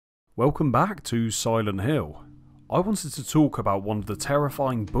Welcome back to Silent Hill. I wanted to talk about one of the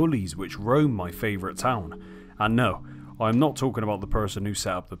terrifying bullies which roam my favourite town. And no, I am not talking about the person who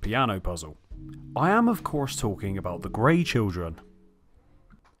set up the piano puzzle. I am of course talking about the Grey Children.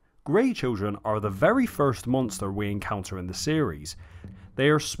 Grey Children are the very first monster we encounter in the series. They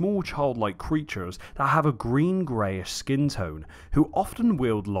are small childlike creatures that have a green-greyish skin tone, who often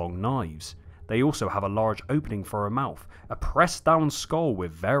wield long knives. They also have a large opening for a mouth, a pressed down skull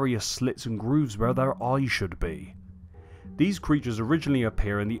with various slits and grooves where their eyes should be. These creatures originally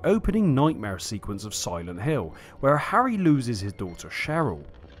appear in the opening nightmare sequence of Silent Hill, where Harry loses his daughter Cheryl.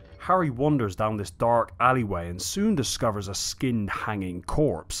 Harry wanders down this dark alleyway and soon discovers a skinned hanging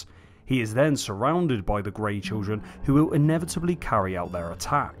corpse. He is then surrounded by the Grey Children, who will inevitably carry out their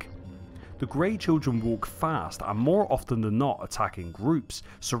attack. The Grey Children walk fast and more often than not attack in groups,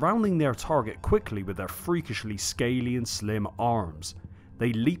 surrounding their target quickly with their freakishly scaly and slim arms.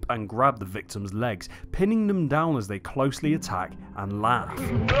 They leap and grab the victim's legs, pinning them down as they closely attack and laugh.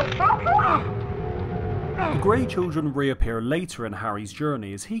 The Grey Children reappear later in Harry's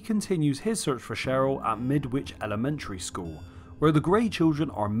journey as he continues his search for Cheryl at Midwich Elementary School, where the Grey Children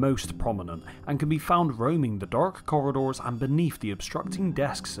are most prominent and can be found roaming the dark corridors and beneath the obstructing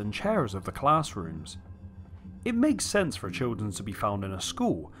desks and chairs of the classrooms. It makes sense for children to be found in a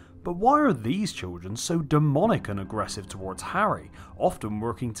school, but why are these children so demonic and aggressive towards Harry, often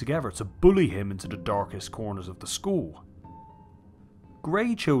working together to bully him into the darkest corners of the school?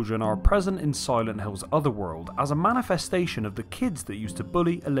 Grey Children are present in Silent Hill's Otherworld as a manifestation of the kids that used to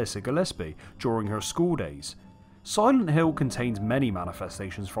bully Alyssa Gillespie during her school days. Silent Hill contains many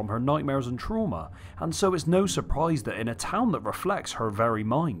manifestations from her nightmares and trauma, and so it's no surprise that in a town that reflects her very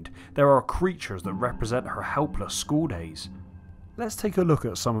mind, there are creatures that represent her helpless school days. Let's take a look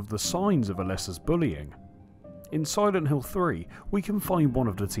at some of the signs of Alyssa's bullying. In Silent Hill 3, we can find one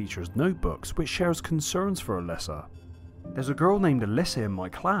of the teacher's notebooks which shares concerns for Alyssa. "There's a girl named Alyssa in my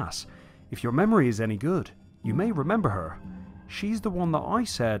class. If your memory is any good, you may remember her. She's the one that I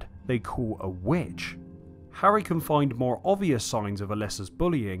said they call a witch." Harry can find more obvious signs of Alyssa's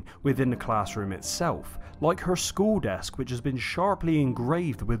bullying within the classroom itself, like her school desk which has been sharply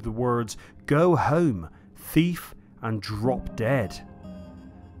engraved with the words "Go home, thief" and "Drop dead."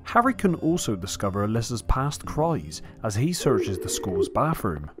 Harry can also discover Alyssa's past cries as he searches the school's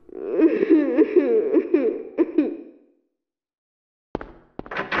bathroom.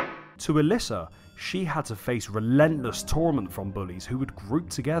 To Alyssa, she had to face relentless torment from bullies who would group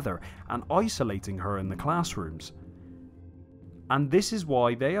together and isolating her in the classrooms. And this is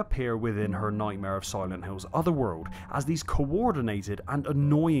why they appear within her Nightmare of Silent Hill's Otherworld as these coordinated and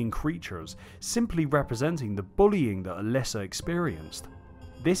annoying creatures, simply representing the bullying that Alyssa experienced.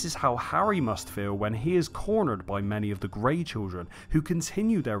 This is how Harry must feel when he is cornered by many of the Grey Children who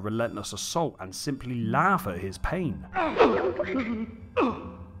continue their relentless assault and simply laugh at his pain.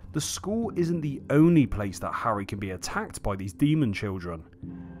 The school isn't the only place that Harry can be attacked by these demon children.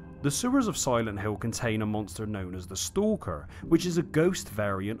 The sewers of Silent Hill contain a monster known as the Stalker, which is a ghost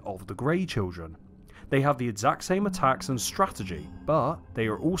variant of the Grey Children. They have the exact same attacks and strategy, but they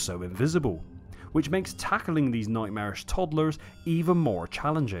are also invisible, which makes tackling these nightmarish toddlers even more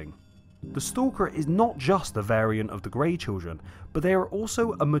challenging. The Stalker is not just a variant of the Grey Children, but they are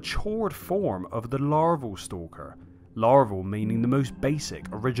also a matured form of the larval Stalker. Larval meaning the most basic,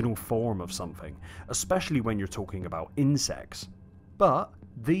 original form of something, especially when you're talking about insects. But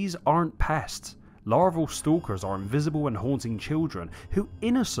these aren't pests. Larval stalkers are invisible and haunting children who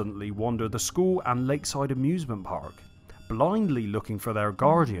innocently wander the school and lakeside amusement park, blindly looking for their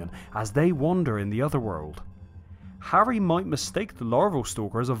guardian as they wander in the otherworld. Harry might mistake the larval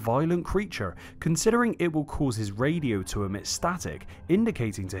stalker as a violent creature, considering it will cause his radio to emit static,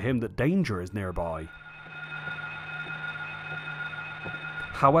 indicating to him that danger is nearby.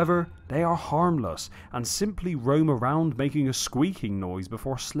 However, they are harmless and simply roam around making a squeaking noise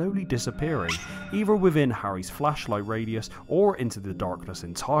before slowly disappearing, either within Harry's flashlight radius or into the darkness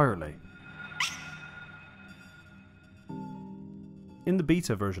entirely. In the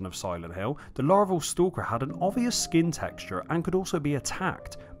beta version of Silent Hill, the larval stalker had an obvious skin texture and could also be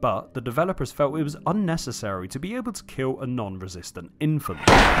attacked, but the developers felt it was unnecessary to be able to kill a non-resistant infant.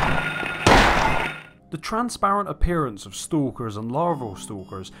 The transparent appearance of stalkers and larval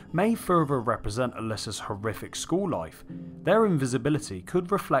stalkers may further represent Alyssa's horrific school life. Their invisibility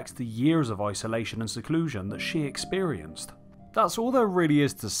could reflect the years of isolation and seclusion that she experienced. That's all there really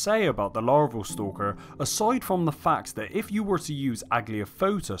is to say about the larval stalker, aside from the fact that if you were to use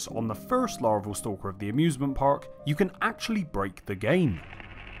Agliphotus on the first larval stalker of the amusement park, you can actually break the game.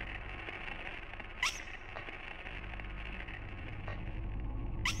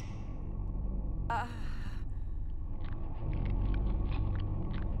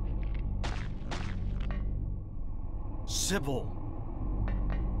 Sybil!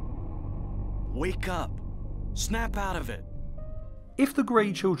 Wake up! Snap out of it! If the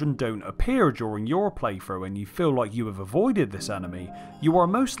Grey Children don't appear during your playthrough and you feel like you have avoided this enemy, you are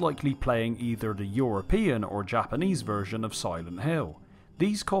most likely playing either the European or Japanese version of Silent Hill.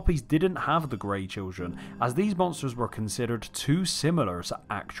 These copies didn't have the Grey Children, as these monsters were considered too similar to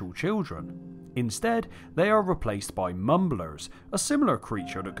actual children. Instead, they are replaced by Mumblers, a similar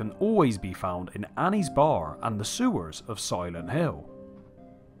creature that can always be found in Annie's bar and the sewers of Silent Hill.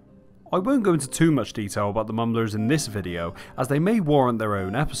 I won't go into too much detail about the Mumblers in this video, as they may warrant their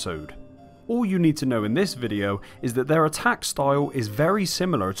own episode. All you need to know in this video is that their attack style is very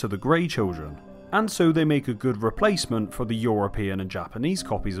similar to the Grey Children, and so they make a good replacement for the European and Japanese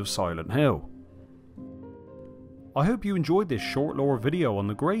copies of Silent Hill. I hope you enjoyed this short lore video on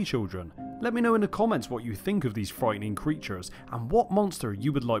the Grey Children. Let me know in the comments what you think of these frightening creatures and what monster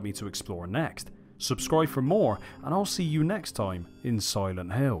you would like me to explore next. Subscribe for more, and I'll see you next time in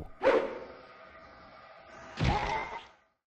Silent Hill.